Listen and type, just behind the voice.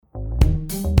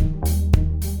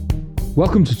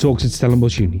Welcome to Talks at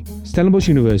Stellenbosch Uni, Stellenbosch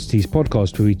University's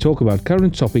podcast where we talk about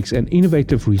current topics and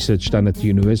innovative research done at the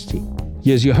university.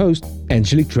 Here's your host,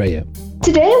 Angelique Dreyer.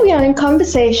 Today we are in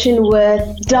conversation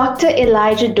with Dr.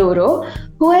 Elijah Doro,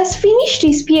 who has finished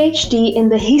his PhD in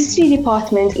the History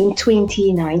Department in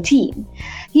 2019.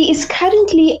 He is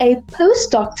currently a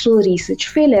postdoctoral research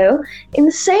fellow in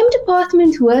the same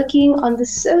department working on the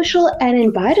social and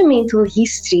environmental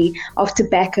history of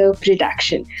tobacco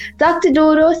production. Dr.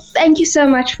 Doro, thank you so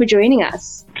much for joining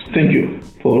us. Thank you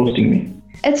for hosting me.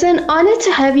 It's an honor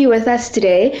to have you with us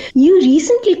today. You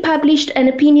recently published an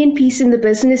opinion piece in the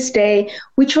Business Day,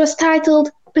 which was titled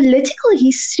Political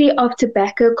History of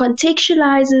Tobacco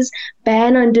Contextualizes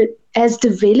Ban on as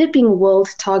Developing World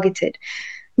Targeted.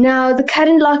 Now, the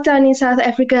current lockdown in South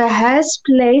Africa has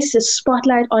placed a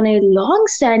spotlight on a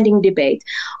long-standing debate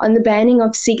on the banning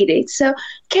of cigarettes. So,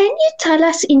 can you tell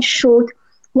us in short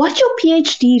what your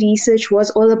PhD research was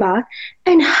all about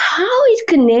and how it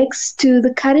connects to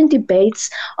the current debates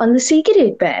on the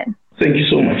cigarette ban? Thank you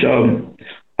so much. I'm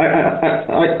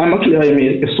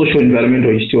a social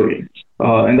environmental historian,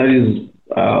 and that is,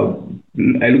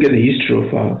 I look at the history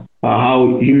of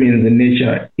how humans and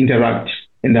nature interact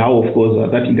and how, of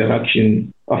course, that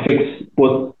interaction affects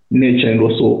both nature and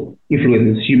also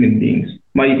influences human beings.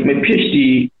 My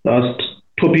PhD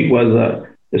topic was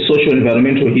the social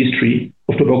environmental history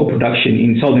of tobacco production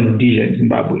in southern Rhodesia in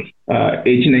Zimbabwe,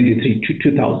 1893 to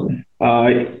 2000.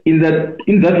 In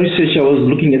that research, I was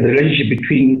looking at the relationship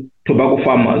between tobacco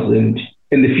farmers and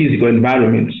the physical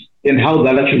environment and how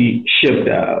that actually shaped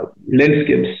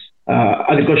landscapes,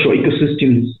 agricultural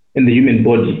ecosystems, and the human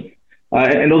body.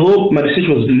 And although my research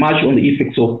was much on the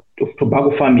effects of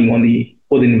tobacco farming on the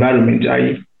environment,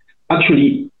 I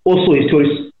actually also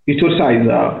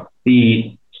historicize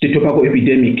the tobacco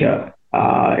epidemic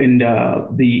and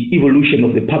the evolution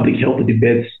of the public health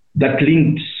debates that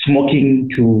linked smoking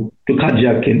to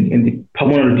cardiac and the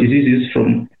pulmonary diseases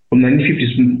from the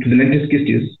 1950s to the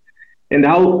 1960s, and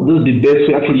how those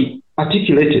debates were actually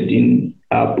articulated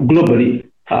globally,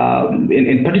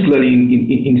 and particularly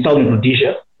in southern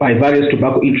Rhodesia, by various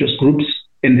tobacco interest groups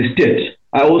and the state.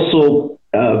 I also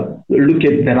look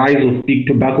at the rise of big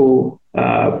tobacco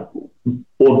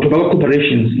or tobacco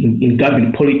corporations in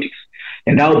government politics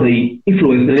and how they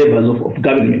influence the levels of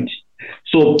government.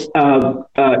 So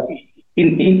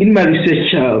in my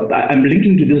research, I'm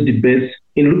linking to this debate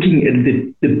in looking at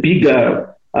the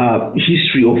bigger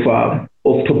history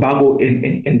of tobacco and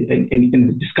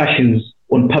the discussions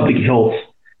on public health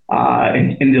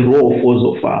and the role, of course,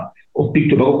 of big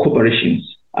tobacco corporations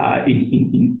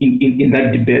in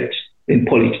that debate in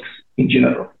politics in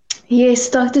general. Yes,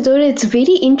 Dr. Doro, it's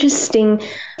very interesting.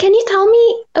 Can you tell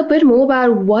me a bit more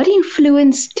about what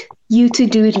influenced you to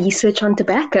do research on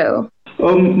tobacco? I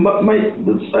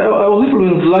was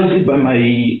influenced largely by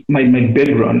my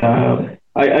background.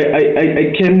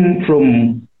 I came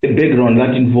from a background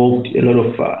that involved a lot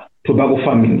of tobacco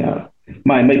farming.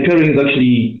 My parents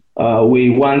actually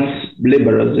were once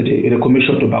laborers at a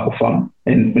commercial tobacco farm.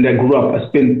 And when I grew up, I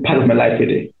spent part of my life at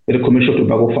a commercial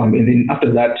tobacco farm. And then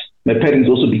after that, my parents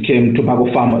also became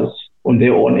tobacco farmers on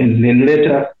their own. And then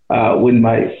later, when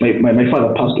my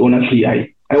father passed on, actually,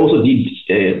 I also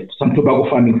did some tobacco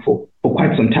farming for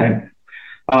quite some time.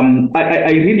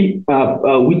 I really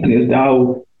witnessed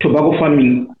how tobacco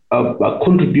farming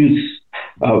contributes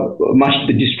much to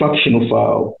the destruction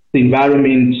of the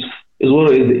environment, as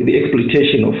well as the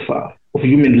exploitation of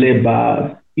human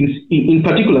labor, in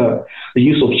particular the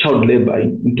use of child labor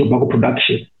in tobacco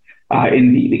production,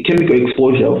 and the chemical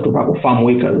exposure of tobacco farm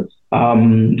workers,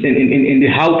 and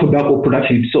how tobacco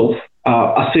production itself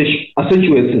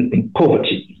accentuates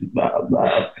poverty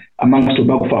amongst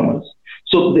tobacco farmers.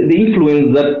 So the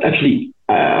influence that actually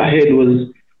I had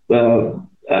was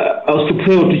I was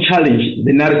prepared to challenge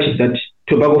the narrative that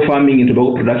tobacco farming and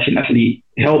tobacco production actually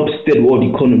helps third world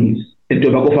economies and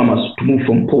tobacco farmers to move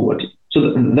from poverty.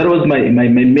 So that was my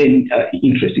main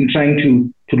interest in trying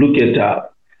to look at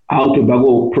how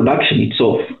tobacco production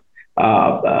itself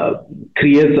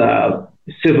creates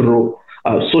several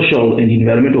social and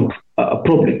environmental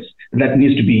problems that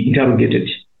needs to be interrogated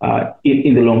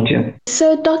in the long term.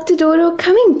 So, Dr. Doro,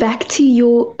 coming back to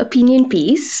your opinion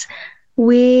piece,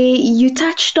 where you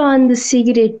touched on the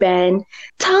cigarette ban,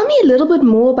 tell me a little bit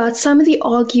more about some of the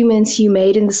arguments you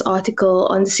made in this article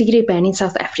on the cigarette ban in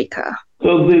South Africa.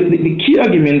 So the key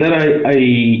argument that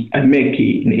I make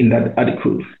in that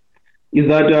article is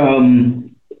that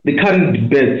the current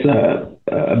debates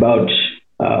about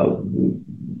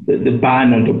the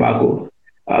ban on tobacco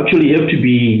actually have to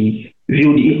be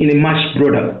viewed in a much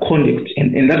broader context,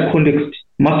 and that context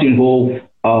must involve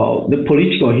the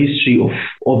political history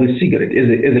of the cigarette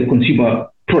as a consumer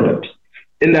product.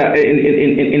 And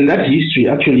in that history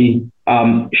actually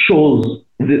shows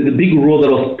the big role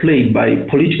that was played by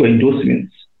political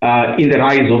endorsements in the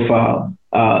rise of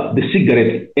the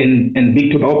cigarette and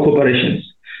big tobacco corporations,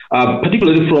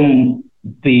 particularly from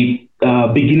the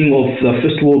beginning of the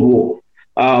First World War.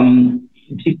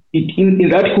 In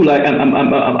that article,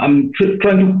 I'm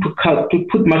trying to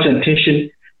put much attention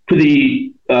to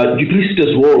the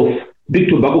duplicitous role of big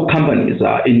tobacco companies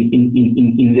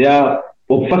in their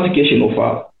obfuscation of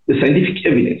the scientific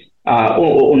evidence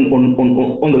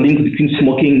on the link between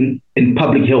smoking and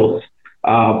public health.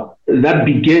 That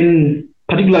began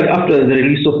particularly after the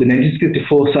release of the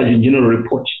 1964 Surgeon General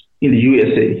report in the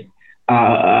USA,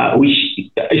 which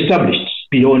established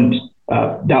beyond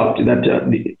doubt that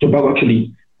the tobacco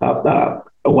actually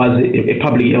was a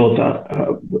public health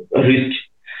risk.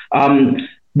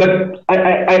 But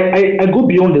I go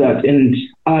beyond that, and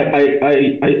I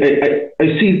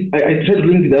try to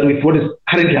link that with what is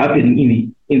currently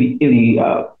happening in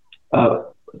the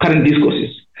current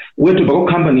discourses, where tobacco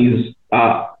companies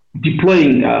are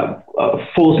deploying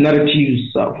false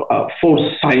narratives,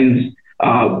 false signs,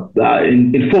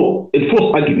 and false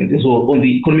arguments as well on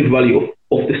the economic value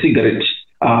of the cigarette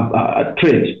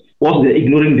trade, whilst they're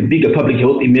ignoring the bigger public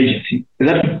health emergency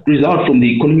that results from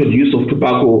the continued use of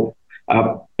tobacco,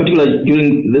 particularly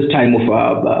during this time of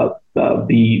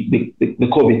the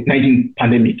COVID-19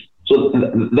 pandemic. So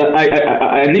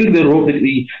I link the role,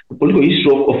 the political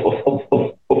history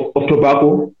of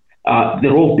tobacco, the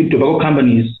role of big tobacco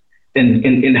companies,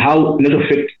 and how, in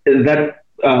effect, that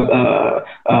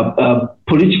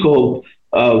political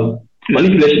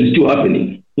manipulation is still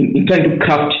happening in trying to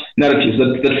craft narratives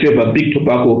that favor big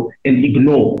tobacco and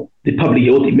ignore the public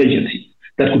health emergency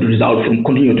that could result from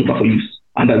continued tobacco use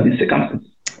under these circumstances.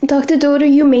 Dr. Doro,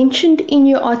 you mentioned in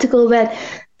your article that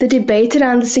the debate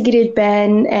around the cigarette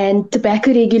ban and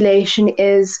tobacco regulation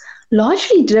is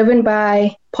largely driven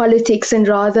by politics and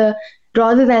rather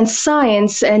than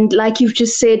science. And like you've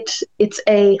just said, it's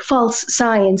a false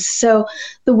science. So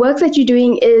the work that you're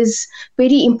doing is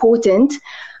very important.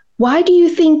 Why do you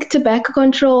think tobacco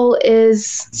control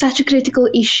is such a critical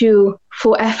issue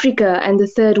for Africa and the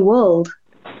third world?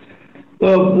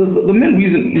 The main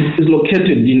reason is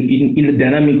located in the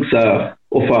dynamics of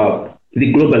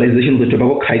the globalization of the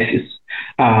tobacco crisis.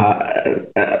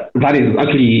 That has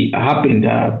actually happened,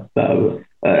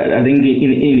 I think,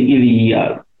 in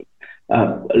the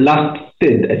last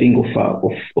third, I think,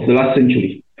 of the last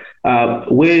century,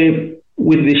 where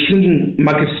with the shrinking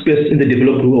market space in the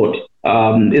developed world, as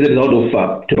a result of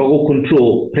tobacco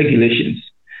control regulations,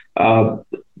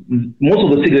 most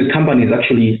of the cigarette companies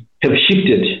actually have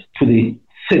shifted to the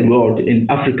third world in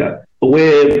Africa,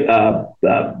 where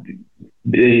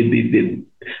the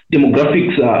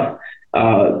demographics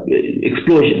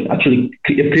explosion actually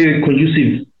created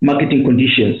conducive marketing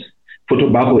conditions for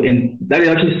tobacco, and that is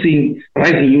actually seeing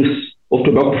rising use of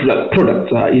tobacco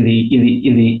products in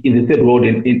the third world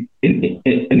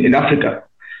in Africa.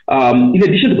 In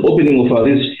addition to the opening of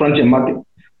this frontier market,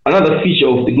 another feature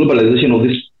of the globalization of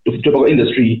the tobacco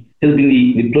industry has been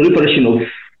the proliferation of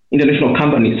international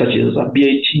companies such as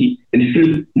BAT and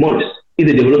Philip Morris in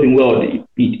the developing world,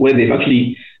 where they've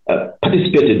actually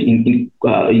participated in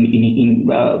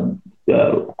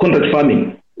contract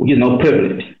farming, which is now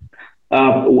prevalent.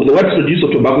 The widespread use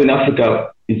of tobacco in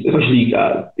Africa is actually,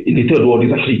 in the third world,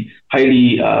 is actually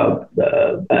highly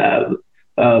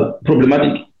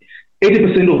problematic.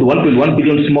 80% of the 1.1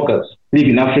 billion smokers live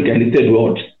in Africa and the third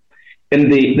world.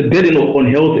 And the burden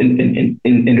on health and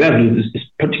livelihoods is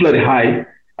particularly high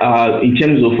in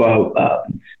terms of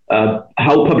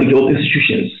how public health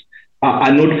institutions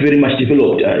are not very much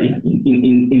developed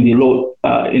in the low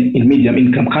in medium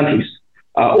income countries.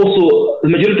 Also, the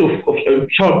majority of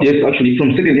child deaths actually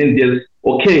from second-hand deaths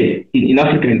occur in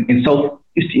Africa and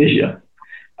Southeast Asia.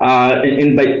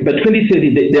 And by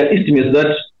 2030, there are estimates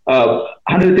that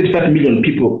 135 million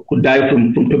people could die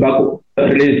from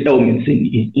tobacco-related ailments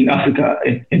in Africa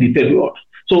and the third world.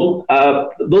 So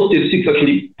those statistics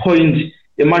actually point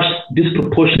a much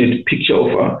disproportionate picture of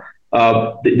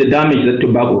the damage that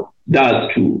tobacco does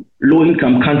to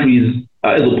low-income countries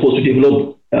as opposed to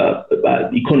developed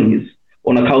economies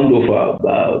on account of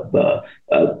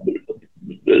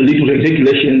little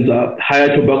regulations,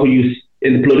 higher tobacco use,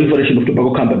 and the proliferation of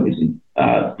tobacco companies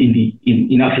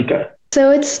in Africa. So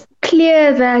it's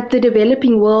clear that the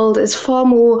developing world is far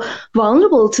more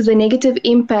vulnerable to the negative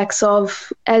impacts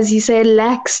of, as you say,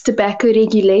 lax tobacco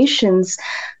regulations.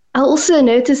 I also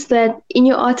noticed that in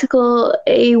your article,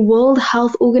 a World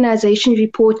Health Organization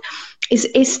report it's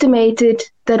estimated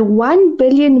that 1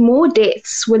 billion more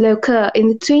deaths will occur in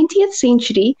the 20th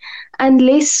century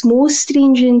unless more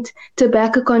stringent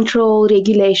tobacco control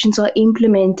regulations are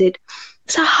implemented.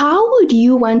 So how would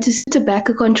you want the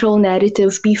tobacco control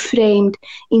narrative be framed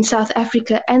in South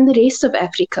Africa and the rest of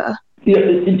Africa? Yeah,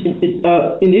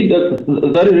 indeed,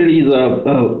 that really is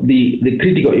the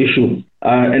critical issue.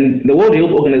 And the World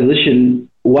Health Organization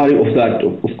worry of that,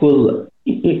 of course,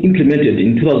 implemented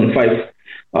in 2005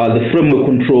 the framework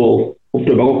control of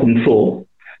tobacco control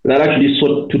that actually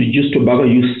sought to reduce tobacco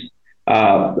use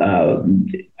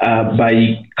by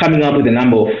coming up with a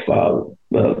number of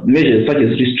measures such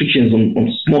as restrictions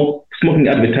on smoking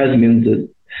advertisements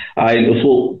and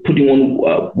also putting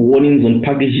on warnings on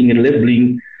packaging and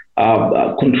labeling,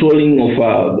 controlling of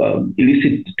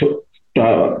illicit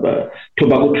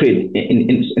tobacco trade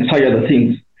and such other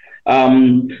things.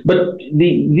 But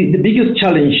the biggest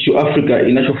challenge to Africa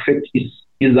in actual fact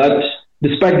is that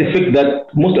despite the fact that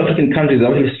most African countries have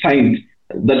already signed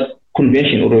that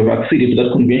convention or have acceded to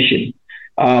that convention,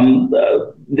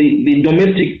 the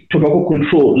domestic tobacco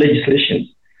control legislations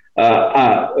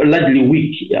are largely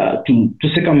weak to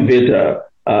circumvent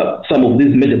some of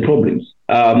these major problems.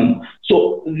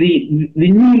 So the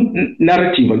new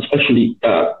narrative actually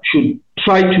should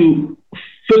try to,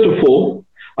 first of all,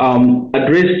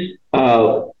 address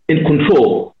and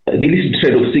control the illicit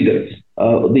trade of cigarettes.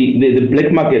 The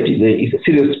black market is a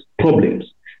serious problem.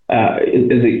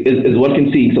 As one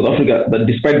can see in South Africa, that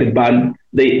despite the ban,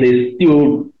 there's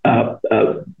still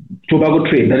tobacco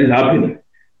trade that is happening.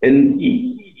 And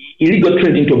illegal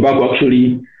trade in tobacco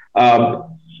actually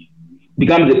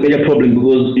becomes a major problem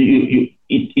because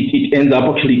it ends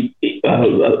up actually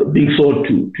being sold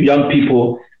to young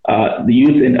people, the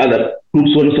youth and other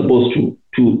groups who are not supposed to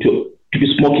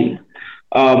be smoking.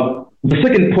 The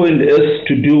second point is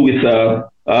to do with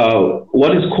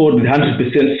what is called the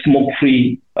 100%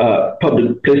 smoke-free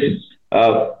public places.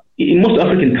 In most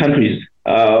African countries,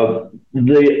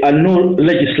 there are no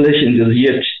legislations as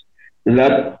yet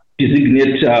that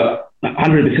designate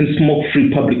 100%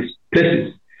 smoke-free public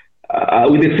places,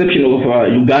 with the exception of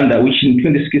Uganda, which in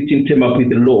 2016 came up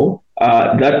with a law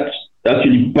that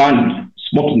actually banned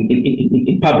smoking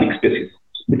in public spaces.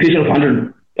 The creation of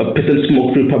 100%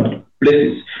 smoke-free public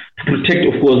places to protect,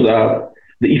 of course,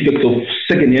 the effects of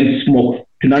second-hand smoke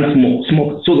to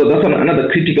non-smoke. So that's another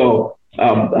critical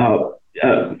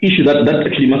issue that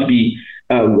actually must be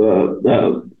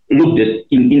looked at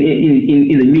in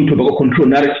the new tobacco control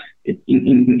narrative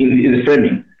in the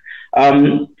framing.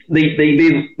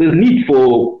 There's need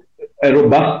for a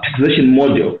robust taxation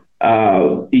model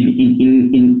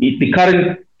in the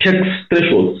current tax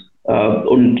thresholds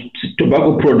on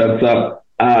tobacco products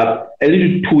are a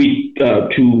little too weak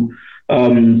to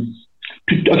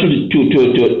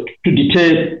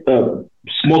deter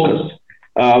smokers.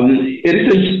 A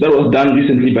research that was done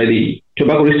recently by the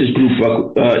Tobacco Research Group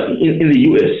in the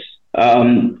US,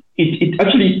 it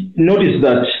actually noticed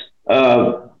that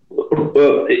a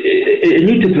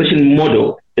new taxation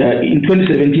model in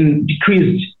 2017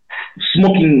 decreased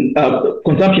smoking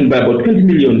consumption by about 20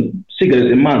 million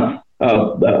cigarettes a month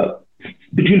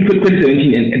between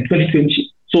 2017 and 2020.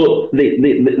 So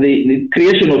the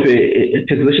creation of a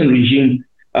taxation regime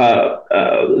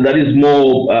that is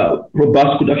more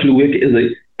robust could actually work as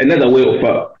another way of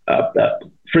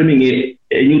framing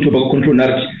a new tobacco control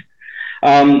narrative.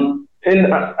 And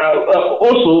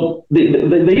also,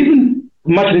 there isn't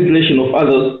much regulation of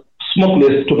other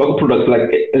smokeless tobacco products like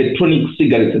electronic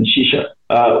cigarettes and shisha.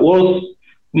 Whilst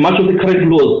much of the current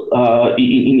laws,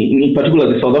 in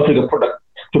particular the South Africa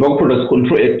Tobacco Products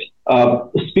Control Act,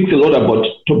 speaks a lot about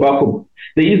tobacco,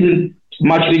 there isn't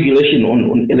much regulation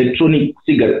on electronic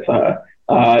cigarettes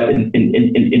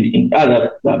and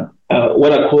other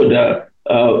what are called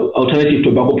alternative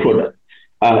tobacco products.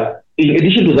 In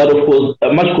addition to that, of course,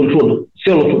 much controlled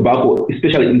sale of tobacco,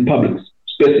 especially in public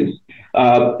spaces.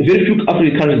 Very few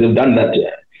African countries have done that.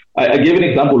 I gave an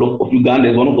example of Uganda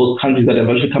as one of those countries that have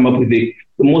actually come up with the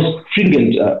most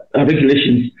stringent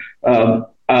regulations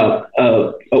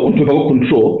on tobacco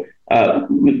control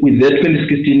with their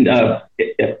 2016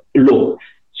 law.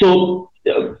 So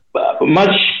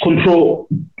much controlled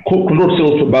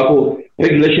sale of tobacco,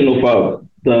 regulation of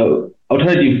the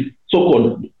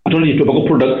so-called alternative tobacco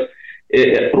products,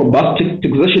 robust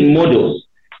taxation models,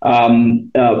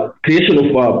 creation of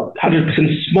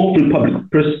 100% smoke-free public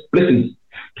places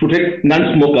to protect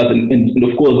non-smokers and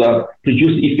of course,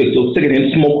 reduce the effects of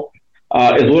secondhand smoke,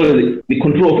 as well as the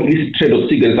control of illicit trade of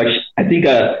cigarettes. I think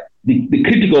the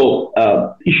critical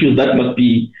issues that must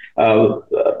be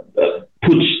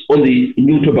put on the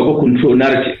new tobacco control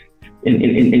narrative.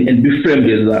 and be framed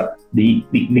as the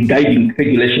guiding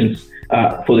regulations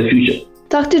for the future.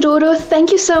 Dr. Doro,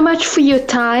 thank you so much for your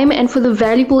time and for the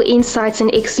valuable insights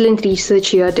and excellent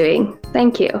research you are doing.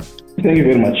 Thank you. Thank you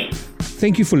very much.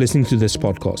 Thank you for listening to this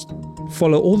podcast.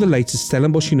 Follow all the latest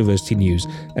Stellenbosch University news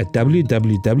at www.sun.ac.za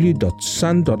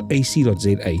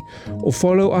or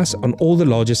follow us on all the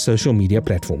largest social media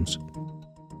platforms.